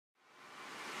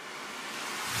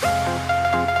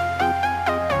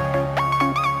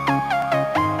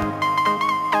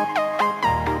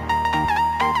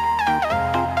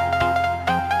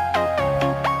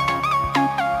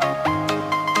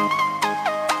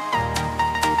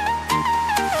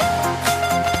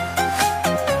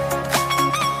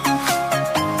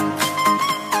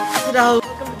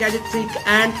Gadget Freak,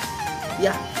 and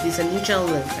yeah, this is a new channel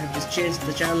name. I have just changed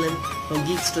the channel name from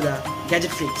Geeks to the Gadget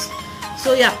Freaks.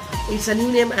 So yeah, it's a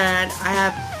new name, and I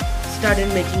have started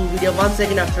making video once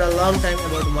again after a long time,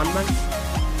 about 1 month.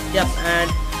 Yep, and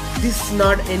this is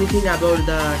not anything about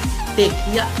the tech.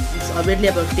 Yeah, it's obviously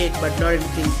about tech, but not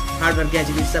anything hardware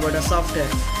gadget. It's about a software.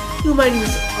 You might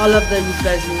use, all of them you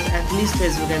guys use at least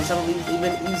Facebook, and some of you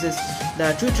even uses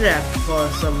the Twitter app for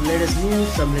some latest news,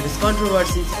 some latest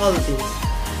controversies, all the things.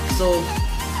 So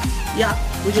yeah,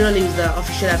 we generally use the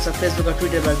official apps of Facebook or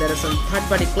Twitter, but there are some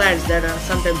third-party clients that are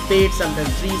sometimes paid, sometimes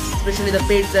free, especially the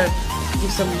paid that give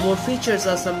some more features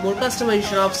or some more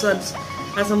customization options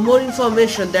and some more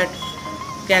information that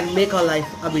can make our life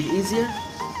a bit easier.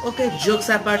 Okay, jokes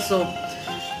apart, so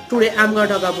today I'm gonna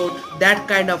talk about that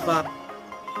kind of a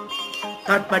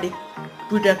third-party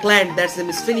Twitter client. That's name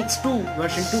is Fenix 2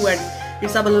 version 2, and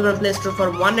it's available on Play Store for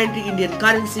 190 Indian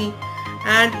currency,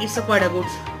 and it's a quite a good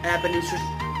app, and you should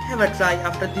have a try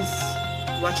after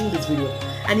watching this video.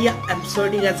 And yeah, I'm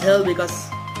sweating as hell because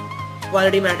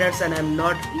quality matters, and I'm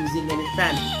not using any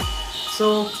fan.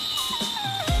 So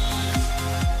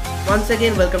once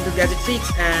again, welcome to Gadget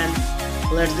Freaks, and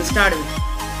let's get started.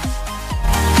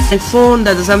 My phone,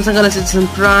 that's the Samsung Galaxy S10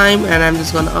 Prime, and I'm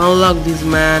just gonna unlock this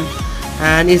man,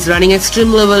 and it's running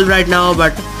extreme level right now,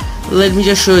 but let me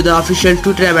just show you the official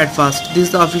Twitter app at first. This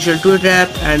is the official Twitter app,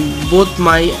 and both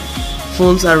my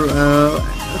phones are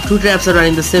Twitter apps are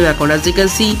running the same account. As you can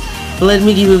see, let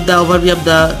me give you the overview of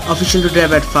the official Twitter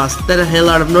app at first. There are a hell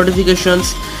lot of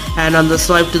notifications, and on the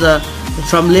swipe to the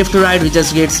from left to right, we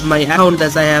just gets my account.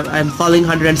 As I'm following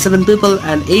 107 people,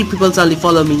 and 8 people only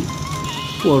follow me.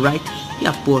 Poor, right?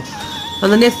 Yeah, poor. On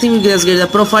the next thing, we just get the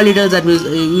profile details. That means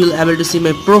you will able to see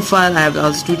my profile. I have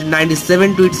also tweeted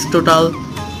 97 tweets total.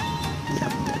 Yeah,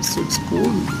 that's so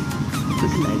cool.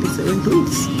 97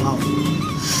 tweets. Wow.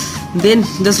 Then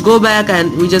just go back,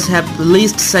 and we just have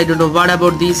lists. I don't know what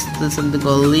about this. There's something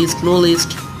called list, no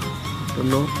list. Don't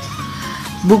know.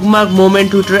 Bookmark,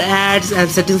 moment, Twitter ads, and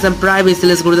settings and privacy.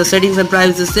 Let's go to the settings and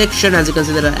privacy section. As you can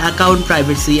see, there are account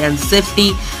privacy and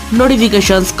safety,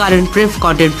 notifications, current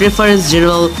content preference,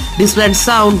 general, display and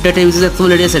sound, data uses,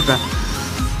 accessibility, etc.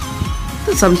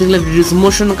 Something like reduce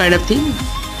motion kind of thing.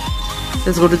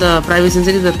 Let's go to the privacy and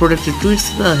settings, the protected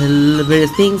tweets, the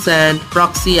various things, and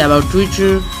proxy about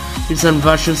Twitter. It's on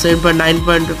version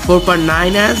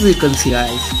 7.9.4.9, as you can see,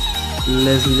 guys.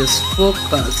 Let's just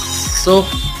focus. So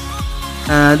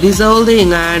this is the whole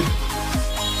thing, and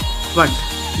what?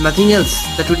 Nothing else.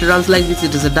 The Twitter runs like this.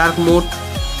 It is a dark mode,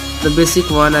 the basic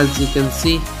one. As you can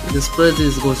see, this press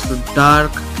this goes to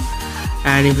dark,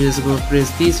 and if you just go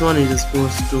press this one, it just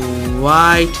goes to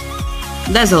white.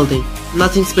 That's the whole thing.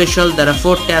 Nothing special. There are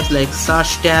 4 tabs like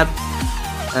search tab,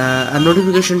 a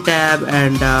notification tab,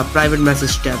 and a private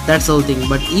message tab. That's the whole thing.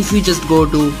 But if you just go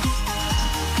to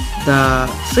the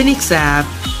Fenix app,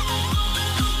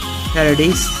 here it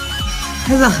is.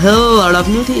 Has a hell lot of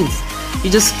new things. You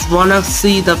just wanna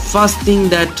see the first thing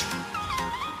that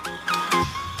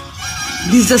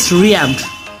this is just revamped.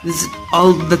 This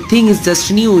all the thing is just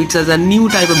new. It has a new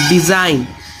type of design.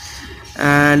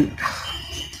 And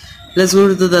let's go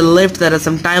to the left. There are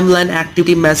some timeline,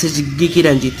 activity, message, Geeky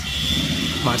Ranjit.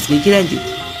 What's Geeky Ranjit?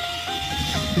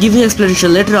 Giving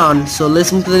explanation later on. So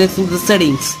let's move to the next thing, the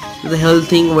settings. The whole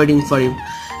thing waiting for you.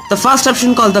 The first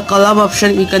option called the column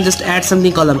option, you can just add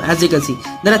something column. As you can see,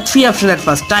 there are 3 options at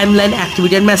first: timeline,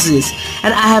 activity, and messages.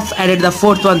 And I have added the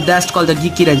 4th one, that's called the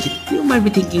Geeky Ranjit. You might be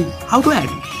thinking how to add.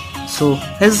 So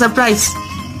here's a surprise.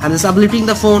 I'm just uplifting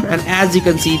the phone, and as you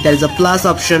can see, there is a plus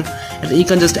option, and you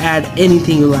can just add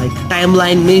anything you like: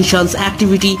 timeline, mentions,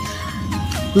 activity,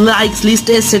 likes, list,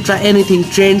 etc., anything,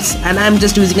 trends. And I'm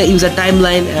just using a user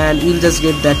timeline, and you'll just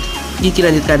get that Geeky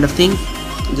Ranjit kind of thing.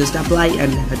 Just apply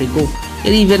and let it go.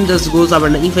 It even just goes up,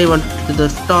 and if I want to the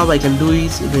top, I can do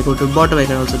it. If I go to the bottom, I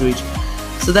can also do it.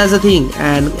 So that's the thing.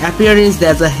 And appearance,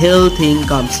 there's a whole thing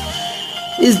comes.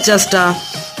 It's just a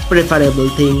preferable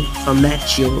thing from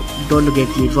nature. Don't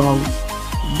get me wrong.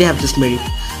 They have just made it.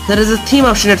 There is a theme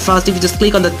option at first. If you just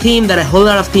click on the theme, there are a whole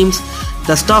lot of themes.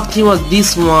 The stock theme was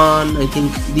this one. I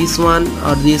think this one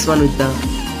or this one with the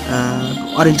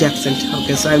orange accent.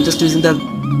 Okay, so I'm just using the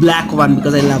black one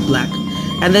because I love black.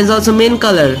 And there's also main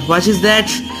color. What is that?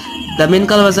 The main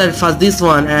color was at first this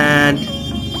one, and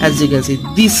as you can see,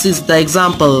 this is the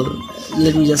example.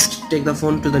 Let me just take the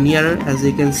phone to the nearer. As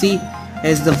you can see,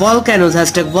 is the volcanoes.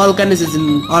 Hashtag volcanoes is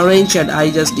in orange, and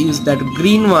I just use that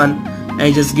green one, and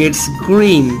it just gets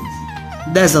green.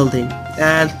 That's the whole thing.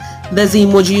 And there's the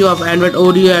emoji of Android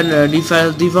audio and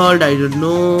default. I don't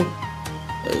know.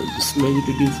 Just maybe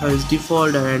to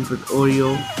default and Android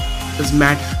audio. Doesn't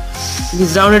matter.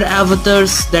 These rounded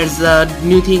avatars, that's the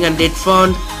new thing, and date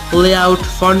font, layout,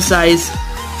 font size,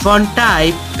 font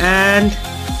type, and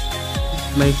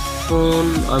my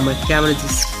phone or my camera is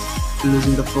just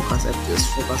losing the focus. I've just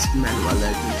focused manual.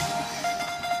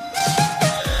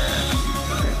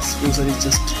 Exposure is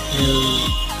just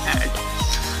bad.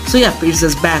 So yeah, it's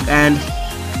just back, and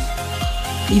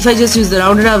if I just use the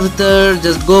rounded avatar,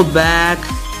 just go back,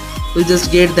 we'll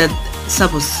just get that.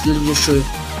 Suppose, let me just show you.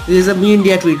 This is a Me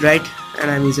India tweet, right? And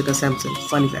I'm using a Samsung.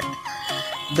 Funny fact.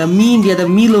 The Me India, the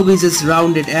Me logo is just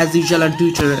rounded as usual on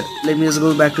Twitter. Let me just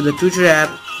go back to the Twitter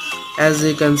app. As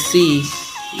you can see,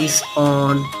 it's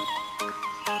on.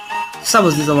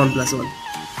 Suppose this is a OnePlus one,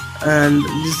 and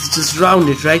this is just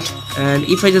rounded, right? And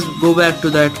if I just go back to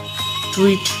that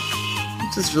tweet,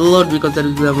 it's just reload because that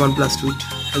is the OnePlus tweet.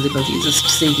 As you can see, it's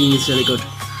just syncing is really good.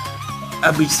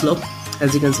 A bit slow,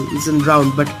 as you can see, it's in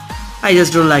round, but I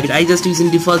just don't like it. I just use in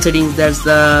default settings. That's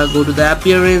the go to the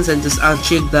appearance and just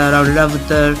uncheck the rounded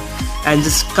avatar and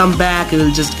just come back. You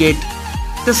will just get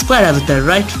the square avatar,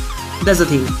 right? That's the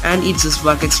thing, and it just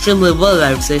works extremely well,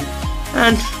 I would say.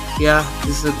 And yeah,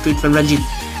 this is a tweet from Ranjit.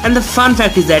 And the fun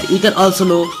fact is that you can also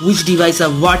know which device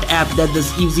or what app that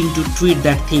is using to tweet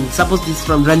that thing. Suppose this is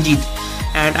from Ranjit,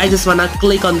 and I just wanna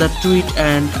click on the tweet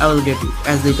and I will get it.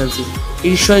 As you can see,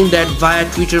 it is showing that via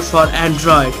Twitter for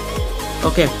Android.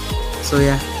 Okay, so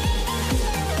yeah,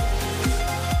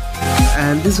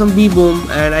 and this from Boom,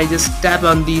 and I just tap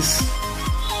on this,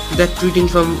 that tweeting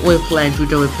from web client,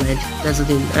 Twitter web client. That's the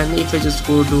thing. And if I just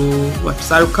go to what,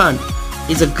 Shahrukh Khan,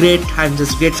 he's a great, I'm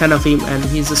just great fan of him, and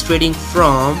he's just tweeting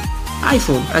from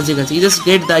iPhone. As you can see, you just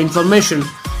get the information,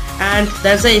 and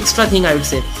that's the extra thing, I would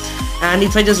say. And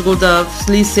if I just go to the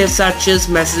please save searches,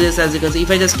 messages, as you can see,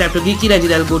 if I just tap to Geeky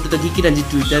Ranjit, I'll go to the Geeky Ranjit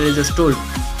tweet that I just told.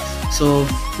 So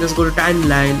just go to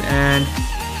timeline, and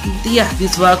yeah,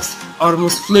 this works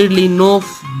almost fluidly, no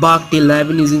bug till I've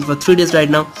been using for 3 days right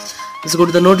now. Let's go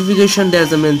to the notification. There's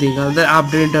the main thing, the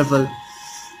update interval,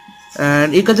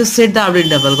 and you can just set the update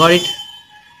interval. Got it?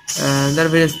 And that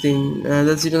various thing.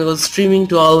 That's you can go streaming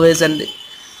to always, and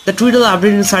the tweet will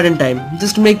update in a certain time.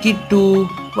 Just make it to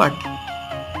what?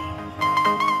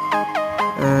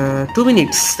 2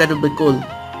 minutes. That would be cool.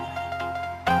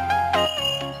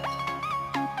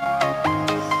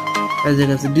 As you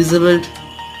can see, disabled,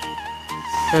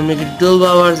 and make it 12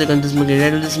 hours. You can just make it. I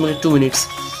will just make it 2 minutes.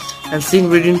 And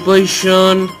sync reading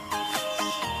position,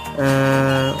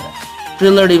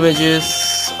 preload images,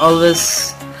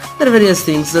 always. There are various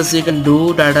things that you can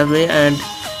do data way, and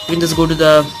you can just go to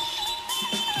the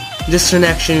gesture in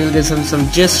action. You'll get some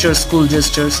gestures, cool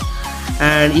gestures,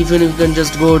 and even you can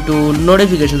just go to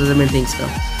notifications. Are the main things now.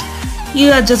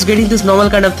 You are just getting this normal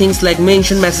kind of things like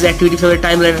mention, message, activity, favorite,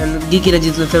 timeline, and Geeky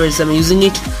Ranjit's my favorite. So I'm using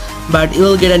it, but you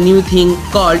will get a new thing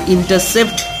called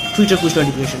intercept Twitter push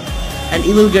notification, and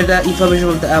you will get the information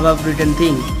of the above written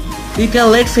thing. You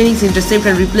can let Fenix intercept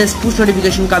and replace push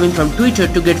notification coming from Twitter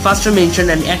to get faster mention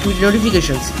and activity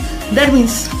notifications. That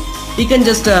means you can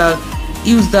just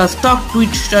use the stock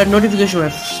Twitter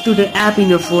notification Twitter app in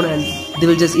your phone, and they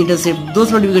will just intercept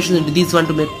those notifications into this one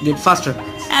to get faster.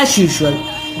 As usual,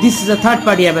 this is a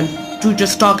third-party app, and Twitter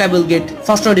stock app will get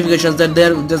fast notifications that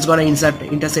they're just gonna intercept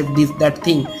that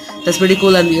thing. That's pretty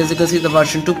cool. And as you can see, the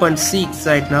version 2.6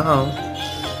 right now,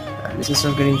 and this is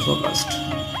not getting focused.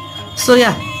 So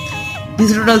yeah, this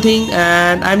is the total thing,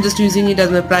 and I'm just using it as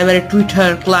my primary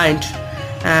Twitter client.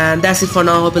 And that's it for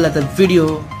now. Hope you like the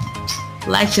video.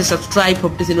 Like, share, subscribe.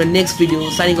 Hope to see you in my next video.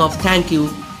 Signing off. Thank you.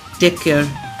 Take care.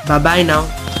 Bye bye now.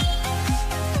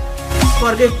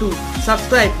 Don't forget to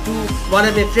subscribe to one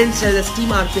of my friends as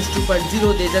Steam Arcade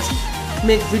 2.0. They just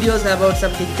make videos about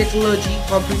something technology,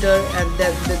 computer, and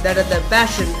that is their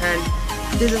passion. And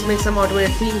they just make some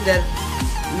automated things. They're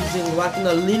working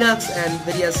on Linux and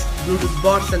various Bluetooth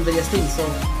bots and various things. So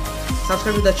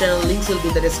subscribe to the channel. Links will be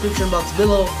in the description box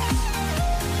below.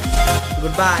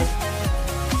 Goodbye.